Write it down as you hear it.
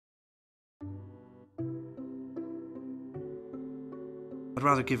I'd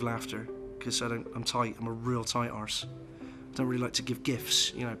rather give laughter, because I'm tight, I'm a real tight arse. I don't really like to give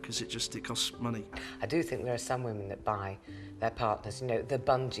gifts, you know, because it costs money. I do think there are some women that buy their partners, you know, the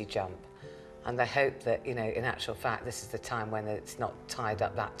bungee jump, and they hope that, you know, in actual fact, this is the time when it's not tied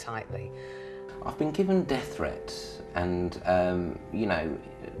up that tightly. I've been given death threats, and, you know,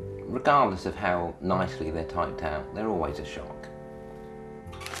 regardless of how nicely they're typed out, they're always a shock.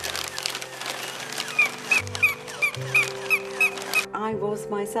 I was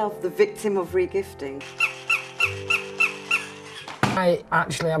myself the victim of regifting. I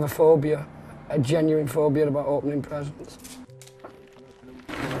actually have a phobia, a genuine phobia about opening presents.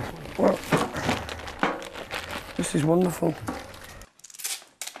 Well, this is wonderful.